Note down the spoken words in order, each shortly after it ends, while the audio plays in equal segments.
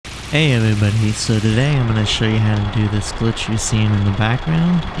Hey everybody, so today I'm going to show you how to do this glitch you're seeing in the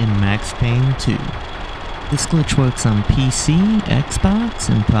background in Max Payne 2. This glitch works on PC, Xbox,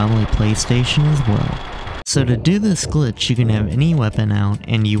 and probably PlayStation as well. So to do this glitch, you can have any weapon out,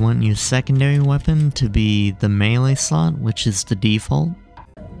 and you want your secondary weapon to be the melee slot, which is the default.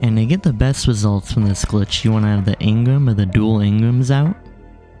 And to get the best results from this glitch, you want to have the Ingram or the dual Ingrams out.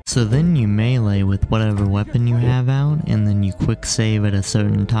 So then you melee with whatever weapon you have out, and then you quick save at a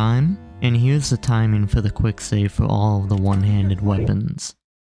certain time. And here's the timing for the quick save for all of the one-handed weapons.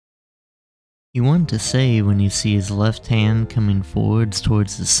 You want to save when you see his left hand coming forwards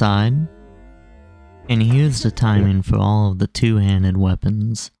towards the side. And here's the timing for all of the two-handed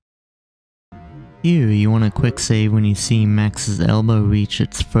weapons. Here you want to quick save when you see Max's elbow reach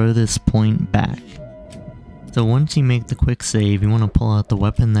its furthest point back. So once you make the quick save, you want to pull out the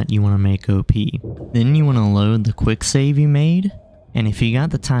weapon that you want to make OP. Then you want to load the quick save you made, and if you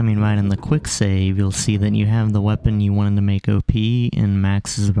got the timing right in the quick save, you'll see that you have the weapon you wanted to make OP in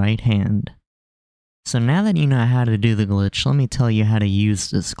Max's right hand. So now that you know how to do the glitch, let me tell you how to use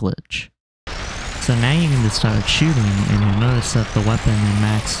this glitch. So now you can just start shooting, and you'll notice that the weapon in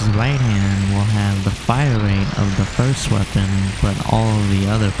Max's right hand will have the fire rate of the first weapon, but all of the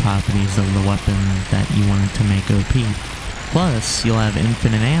other properties of the weapon that you wanted to make OP. Plus, you'll have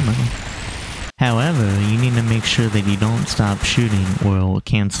infinite ammo. However, you need to make sure that you don't stop shooting or it will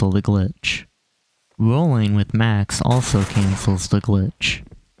cancel the glitch. Rolling with Max also cancels the glitch.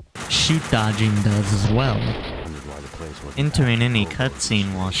 Shoot dodging does as well. Entering any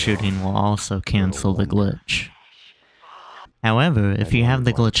cutscene while shooting will also cancel the glitch. However, if you have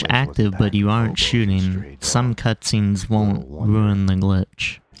the glitch active but you aren't shooting, some cutscenes won't ruin the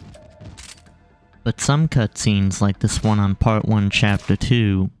glitch. But some cutscenes, like this one on Part 1 Chapter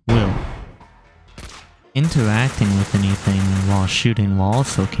 2, will. Interacting with anything while shooting will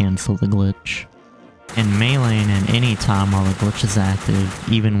also cancel the glitch. And meleeing at any time while the glitch is active,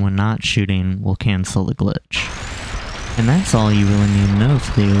 even when not shooting, will cancel the glitch. And that's all you really need to know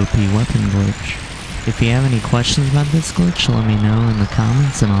for the OP weapon glitch. If you have any questions about this glitch, let me know in the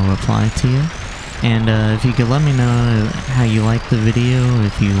comments and I'll reply to you. And if you could let me know how you liked the video,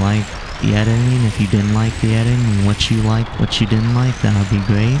 if you liked the editing, if you didn't like the editing, what you liked, what you didn't like, that would be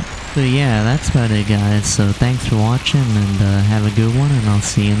great. But yeah, that's about it guys, so thanks for watching and have a good one, and I'll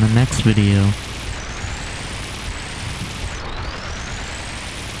see you in the next video.